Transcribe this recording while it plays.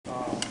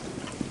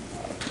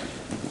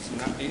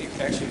not 80,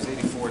 actually it was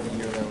 84 the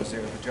year that I was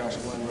there, but Josh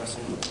Glenn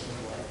wrestling.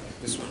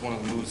 This was one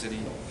of the moves that he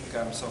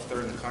got himself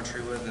third in the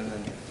country with, and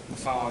then the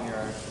following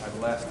year I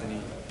left, and he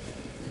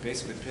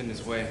basically pinned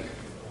his way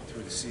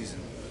through the season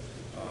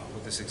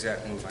with this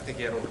exact move. I think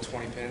he had over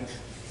 20 pins,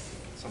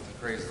 something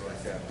crazy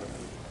like that. But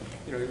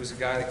you know, he was a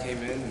guy that came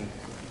in and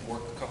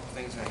worked a couple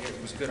things, and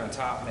he was good on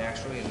top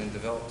naturally, and then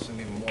developed some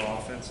even more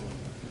offense. And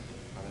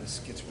this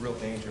gets real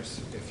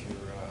dangerous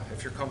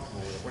if you're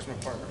comfortable with it. Where's my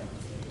partner?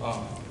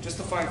 Just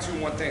to fine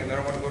tune one thing, and then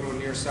I want to go to a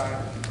near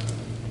side.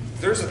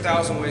 There's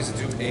 1,000 ways to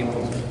do a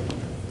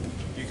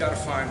move. You got to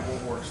find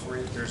what works for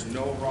you. There's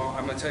no wrong.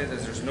 I'm going to tell you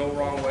this. There's no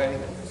wrong way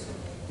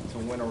to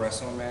win a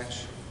wrestling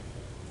match.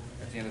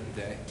 At the end of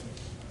the day,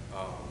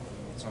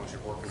 as long as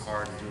you're working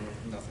hard and doing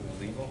nothing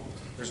illegal,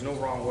 there's no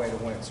wrong way to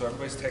win. So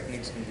everybody's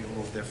technique's going to be a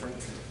little different.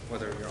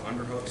 Whether you're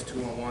underhooks,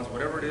 2-on-1s,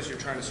 whatever it is you're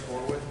trying to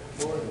score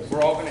with,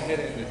 we're all going to hit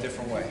it in a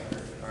different way.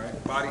 All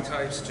right. Body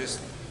types.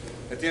 Just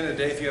at the end of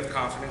the day, if you have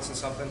confidence in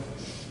something,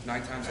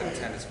 9 times out of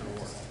 10 it's going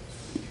to work.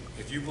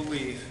 If you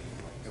believe,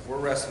 if we're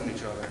wrestling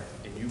each other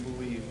and you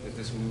believe that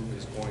this move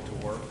is going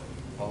to work,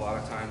 a lot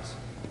of times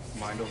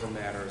mind over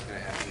matter is going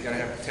to happen. You got to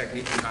have the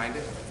technique behind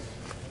it,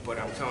 but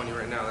I'm telling you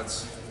right now,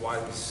 that's why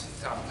these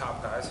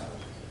top guys,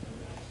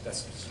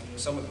 that's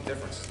some of the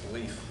difference is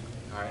belief.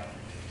 All right.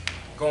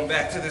 Going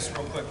back to this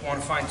real quick, I want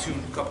to fine tune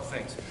a couple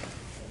things.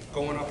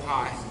 Going up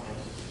high,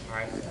 all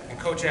right. And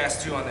Coach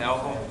asked too on the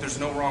elbow. There's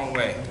no wrong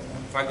way.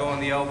 If I go on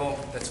the elbow,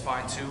 that's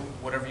fine too.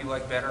 Whatever you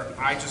like better.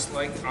 I just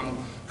like,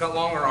 got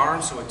longer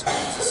arms, so it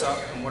tightens this up.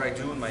 And what I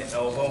do with my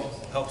elbow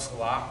helps a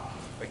lot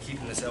by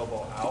keeping this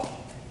elbow out.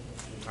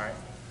 All right.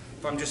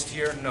 If I'm just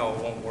here, no,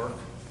 it won't work.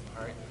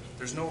 All right.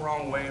 There's no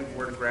wrong way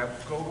where to grab.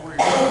 Go where you're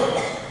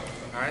going.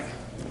 All right.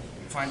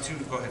 Fine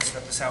tune. Go ahead.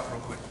 Step this out real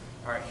quick.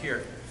 All right.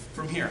 Here.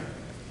 From here,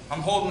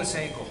 I'm holding this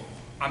ankle.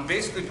 I'm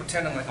basically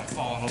pretending like I'm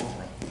falling over.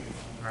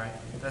 All right.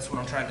 That's what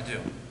I'm trying to do.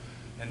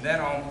 And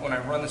then when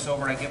I run this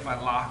over and I get my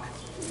lock,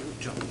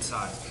 jump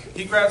inside.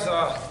 He grabs,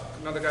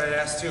 another guy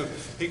asked too,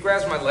 he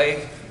grabs my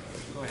leg.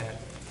 Go ahead.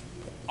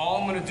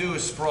 All I'm going to do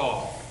is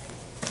sprawl.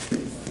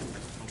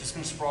 I'm just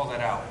going to sprawl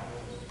that out.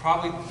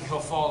 Probably he'll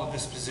fall to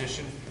this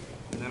position,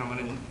 and then I'm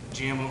going to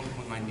jam him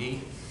with my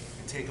knee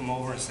and take him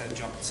over instead of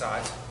jumping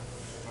sides.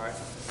 All right.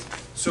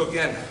 So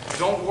again,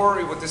 don't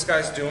worry what this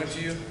guy's doing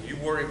to you. You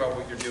worry about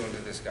what you're doing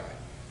to this guy.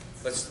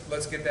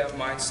 Let's get that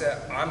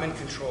mindset. I'm in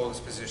control of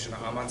this position.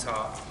 I'm on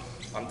top.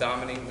 I'm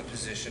dominating the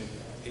position.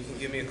 He can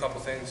give me a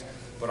couple things,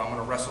 but I'm going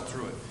to wrestle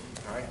through it.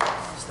 All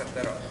right? Step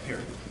that up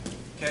here.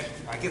 Okay?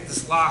 I get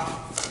this lock.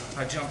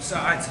 I jump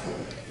sides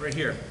right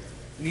here.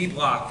 Knee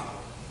block.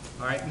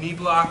 All right? Knee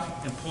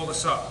block and pull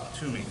this up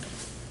to me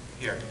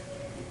here.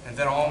 And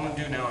then all I'm going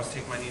to do now is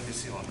take my knee to the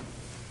ceiling.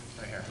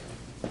 Right here.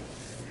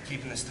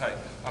 Keeping this tight.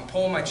 I'm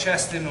pulling my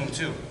chest into him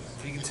too.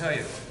 He can tell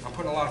you. I'm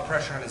putting a lot of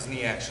pressure on his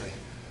knee actually.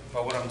 By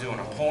what I'm doing.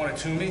 I'm pulling it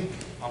to me,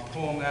 I'm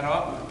pulling that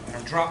up, and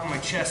I'm dropping my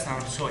chest on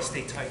him so I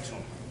stay tight to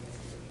him.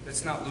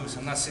 It's not loose.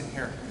 I'm not sitting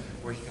here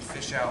where he can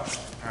fish out.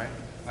 All right?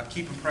 I'm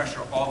keeping pressure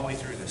all the way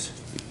through this.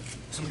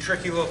 Some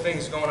tricky little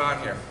things going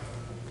on here.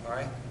 All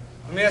right?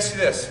 Let me ask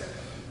you this.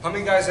 How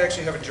many guys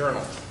actually have a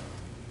journal?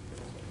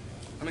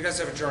 How many guys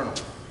have a journal?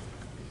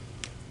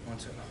 1,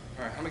 2.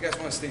 All right. How many guys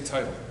want to stay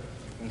tight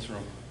in this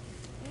room?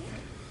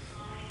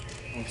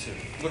 1, 2.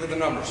 Look at the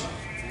numbers.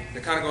 They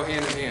kind of go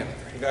hand in hand.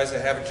 The guys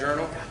that have a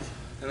journal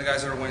and the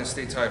guys that are winning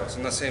state titles.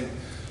 I'm not saying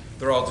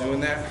they're all doing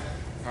that.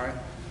 All right.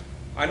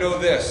 I know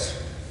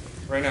this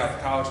right now at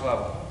the college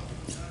level.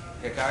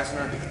 We got guys in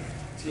our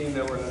team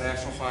that were in the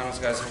national finals,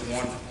 guys that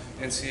won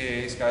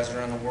NCAAs, guys that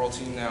are on the world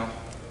team now.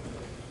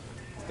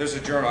 There's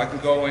a journal. I can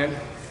go in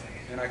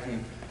and I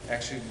can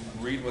actually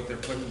read what they're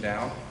putting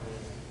down,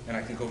 and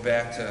I can go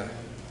back to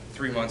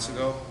 3 months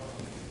ago,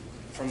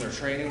 from their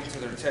training to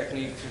their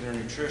technique to their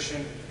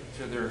nutrition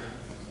to their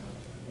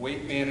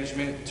weight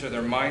management to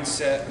their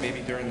mindset,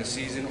 maybe during the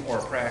season or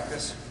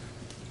practice.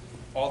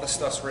 All this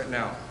stuff's written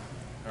out,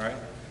 all right?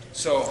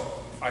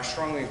 So I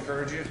strongly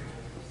encourage you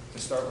to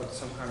start with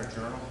some kind of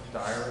journal,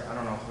 diary, I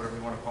don't know, whatever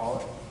you want to call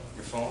it,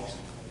 your phones.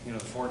 You know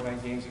the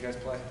Fortnite games you guys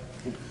play?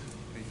 You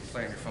can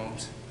play on your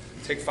phones.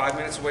 Take 5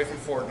 minutes away from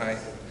Fortnite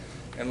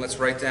and let's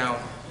write down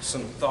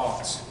some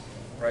thoughts,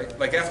 right?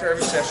 Like after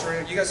every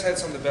session, you guys had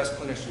some of the best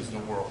clinicians in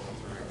the world come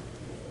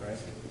through, right?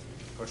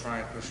 Coach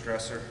Ryan, Coach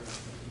Stresser,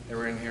 they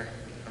were in here.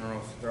 I don't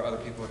know if there are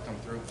other people that come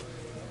through.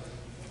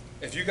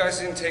 If you guys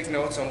didn't take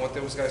notes on what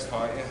those guys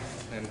taught you,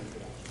 then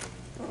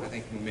I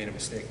think we made a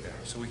mistake there.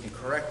 So we can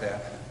correct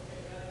that,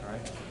 all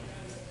right?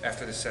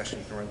 After this session,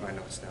 you can write my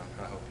notes down.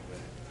 I'll help you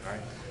with it, all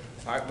right?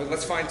 All right, but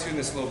let's fine tune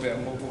this a little bit,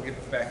 and we'll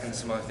get back into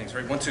some other things.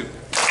 Ready? 1, 2.